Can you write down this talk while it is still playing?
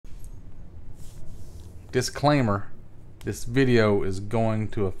disclaimer, this video is going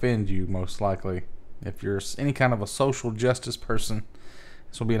to offend you most likely. If you're any kind of a social justice person,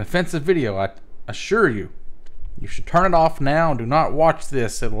 this will be an offensive video, I assure you. You should turn it off now. Do not watch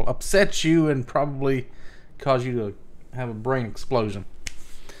this. It will upset you and probably cause you to have a brain explosion.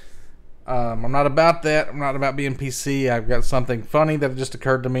 I'm not about that. I'm not about being PC. I've got something funny that just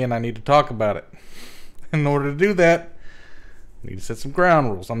occurred to me and I need to talk about it. In order to do that, I need to set some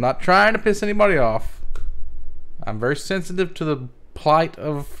ground rules. I'm not trying to piss anybody off. I'm very sensitive to the plight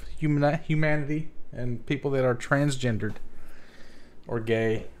of humanity and people that are transgendered or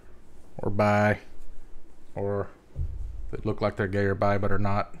gay or bi or that look like they're gay or bi but are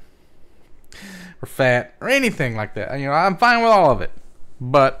not, or fat or anything like that. You know, I'm fine with all of it,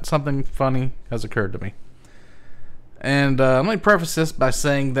 but something funny has occurred to me. And let me preface this by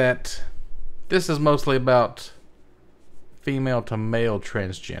saying that this is mostly about female to male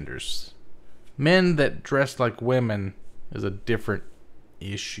transgenders. Men that dress like women is a different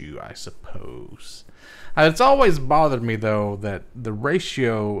issue, I suppose. It's always bothered me, though, that the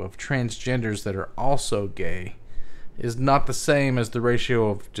ratio of transgenders that are also gay is not the same as the ratio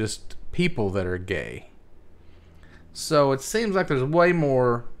of just people that are gay. So it seems like there's way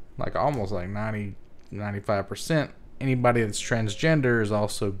more, like almost like 95% anybody that's transgender is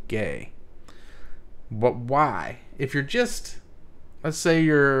also gay. But why? If you're just, let's say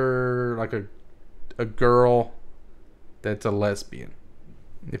you're like a girl that's a lesbian.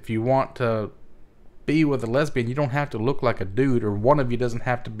 If you want to be with a lesbian, you don't have to look like a dude, or one of you doesn't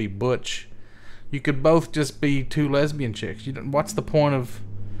have to be butch. You could both just be two lesbian chicks. What's the point of,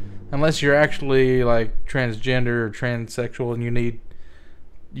 unless you're actually like transgender or transsexual and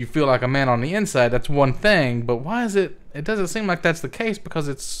you feel like a man on the inside, that's one thing. But why is it doesn't seem like that's the case, because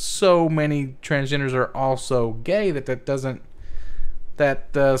it's so many transgenders are also gay that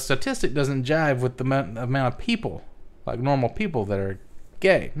statistic doesn't jive with the amount of people, like normal people, that are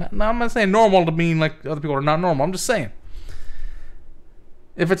gay. Now, I'm not saying normal to mean like other people are not normal. I'm just saying,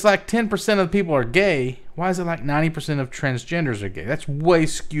 if it's like 10% of the people are gay, why is it like 90% of transgenders are gay? That's way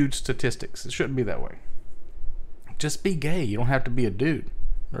skewed statistics. It shouldn't be that way. Just be gay. You don't have to be a dude.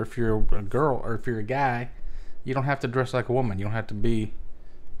 Or if you're a girl, or if you're a guy, you don't have to dress like a woman. You don't have to be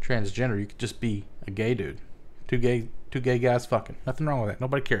transgender. You could just be a gay dude. Two gay guys fucking. Nothing wrong with that.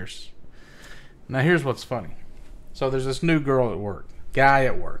 Nobody cares. Now here's what's funny. So there's this new girl at work. Guy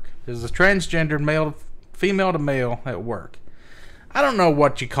at work. There's this transgendered female to male at work. I don't know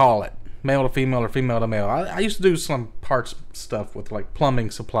what you call it, male to female or female to male. I used to do some parts stuff with like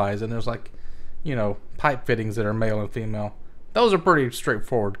plumbing supplies, and there's like, you know, pipe fittings that are male and female. Those are pretty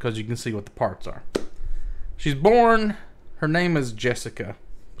straightforward because you can see what the parts are. She's born, her name is Jessica.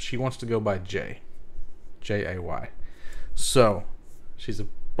 She wants to go by J. J-A-Y. So, she's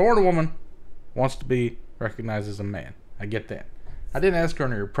born a woman, wants to be recognized as a man. I get that. I didn't ask her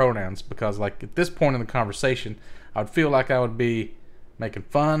her pronouns because, like, at this point in the conversation, I would feel like I would be making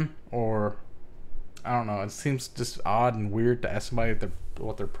fun, or I don't know. It seems just odd and weird to ask somebody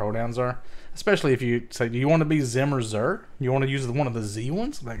what their pronouns are, especially if you say, "Do you want to be Zim or Zer? You want to use one of the Z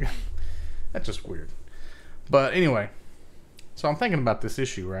ones?" Like, that's just weird. But anyway, so I'm thinking about this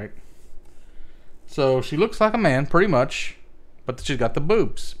issue, right? So she looks like a man, pretty much, but she's got the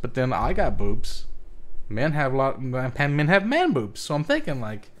boobs. But then I got boobs. Men have man boobs. So I'm thinking,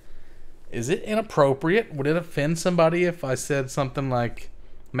 like, is it inappropriate? Would it offend somebody if I said something like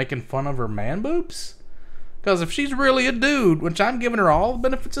making fun of her man boobs? Because if she's really a dude, which I'm giving her all the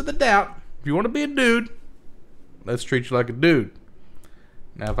benefits of the doubt, if you want to be a dude, let's treat you like a dude.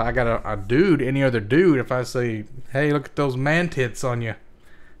 Now, if I got a dude, any other dude, if I say, "Hey, look at those man tits on you,"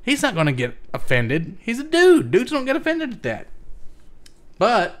 he's not going to get offended. He's a dude. Dudes don't get offended at that.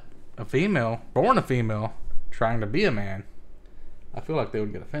 But a female, born a female, trying to be a man, I feel like they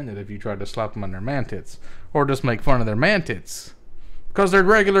would get offended if you tried to slap them on their man tits, or just make fun of their man tits, because they're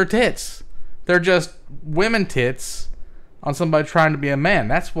regular tits. They're just women tits on somebody trying to be a man.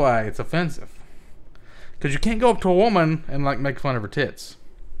 That's why it's offensive, because you can't go up to a woman and like make fun of her tits.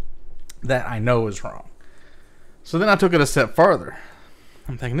 That I know is wrong. So then I took it a step further.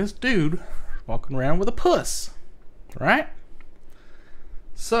 I'm thinking, this dude walking around with a puss, right?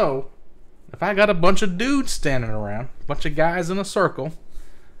 So, if I got a bunch of dudes standing around, a bunch of guys in a circle,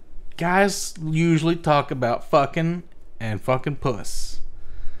 guys usually talk about fucking and fucking puss.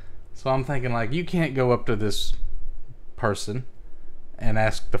 So I'm thinking, like, you can't go up to this person and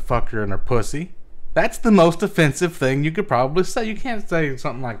ask to fuck her in her pussy. That's the most offensive thing you could probably say. You can't say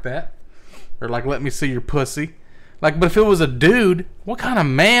something like that. Or like, "Let me see your pussy." Like, but if it was a dude, what kind of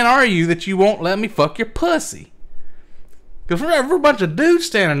man are you that you won't let me fuck your pussy? Because we're a bunch of dudes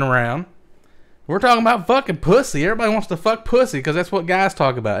standing around, We're talking about fucking pussy. Everybody wants to fuck pussy because that's what guys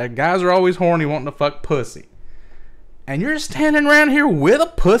talk about. Guys are always horny wanting to fuck pussy. And you're standing around here with a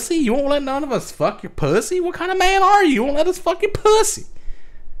pussy? You won't let none of us fuck your pussy? What kind of man are you? You won't let us fuck your pussy?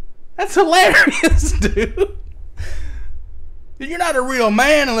 That's hilarious, dude. You're not a real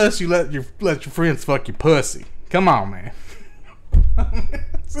man unless you let your friends fuck your pussy. Come on, man.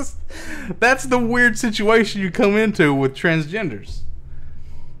 That's the weird situation you come into with transgenders.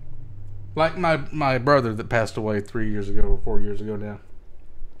 Like my brother that passed away 3 years ago or 4 years ago now.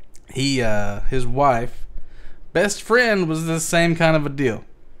 His wife, best friend, was the same kind of a deal.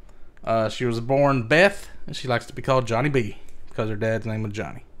 She was born Beth, and she likes to be called Johnny B because her dad's name was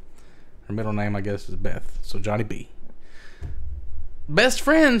Johnny. Her middle name, I guess, is Beth, so Johnny B. Best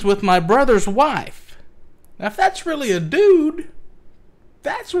friends with my brother's wife. Now, if that's really a dude,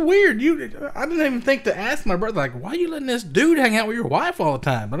 that's weird. I didn't even think to ask my brother, like, why are you letting this dude hang out with your wife all the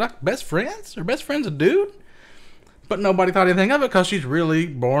time? But like, best friends? Her best friend's a dude? But nobody thought anything of it because she's really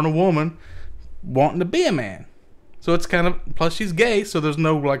born a woman wanting to be a man. So it's kind of, plus she's gay, so there's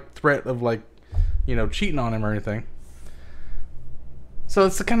no like threat of like, cheating on him or anything. So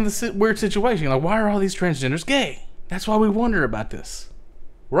it's kind of the weird situation. Like, why are all these transgenders gay? That's why we wonder about this.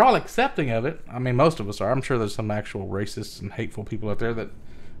 We're all accepting of it. I mean, most of us are. I'm sure there's some actual racists and hateful people out there, that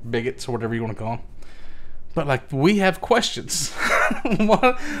bigots or whatever you want to call them. But like, we have questions.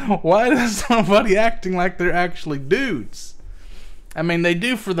 Why is somebody acting like they're actually dudes? I mean, they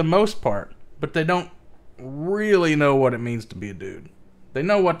do for the most part, but they don't really know what it means to be a dude. They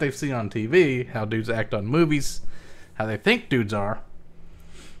know what they've seen on TV, how dudes act on movies, how they think dudes are.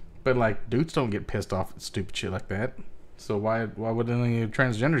 But like, dudes don't get pissed off at stupid shit like that. So why would any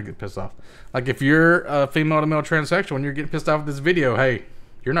transgenders get pissed off? Like, if you're a female to male transsexual and you're getting pissed off at this video, hey,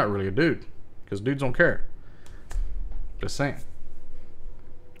 you're not really a dude, because dudes don't care. Just saying.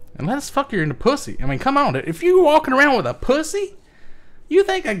 And let us fuck you in the pussy. I mean, come on. If you were walking around with a pussy, you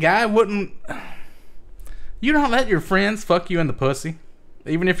think a guy wouldn't... You don't let your friends fuck you in the pussy,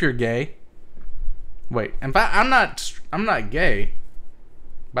 even if you're gay? Wait, I'm not gay,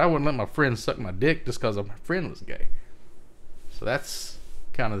 but I wouldn't let my friends suck my dick just because my friend was gay. So that's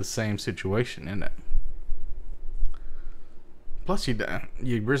kind of the same situation, isn't it? Plus,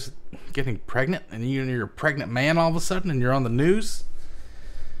 you risk getting pregnant, and you're a pregnant man all of a sudden, and you're on the news.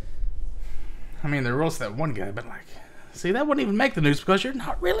 I mean, they roast that one guy, but like, see, that wouldn't even make the news because you're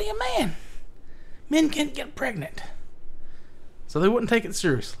not really a man. Men can't get pregnant, so they wouldn't take it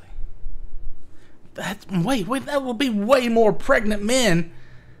seriously. Wait, that will be way more pregnant men.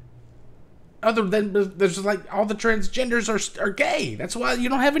 Other than there's just like all the transgenders are gay. That's why you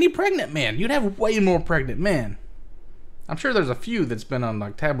don't have any pregnant men. You'd have way more pregnant men. I'm sure there's a few that's been on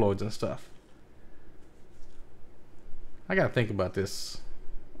like tabloids and stuff. I gotta think about this.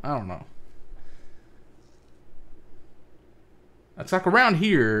 I don't know. It's like around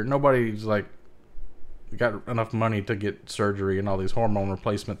here, nobody's like got enough money to get surgery and all these hormone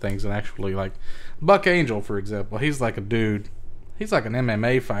replacement things, and actually, like Buck Angel, for example, he's like a dude. He's like an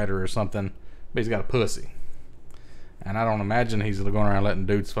MMA fighter or something, but he's got a pussy. And I don't imagine he's going around letting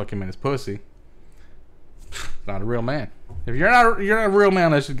dudes fuck him in his pussy. Not a real man. If you're not a real man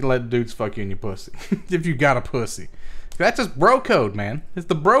unless you can let dudes fuck you in your pussy. If you got a pussy. That's just bro code, man. It's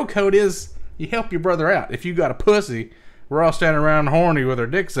the bro code is you help your brother out. If you got a pussy, we're all standing around horny with our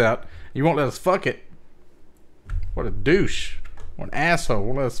dicks out. You won't let us fuck it. What a douche. What an asshole.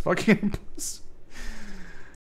 Won't let us fuck you in your pussy.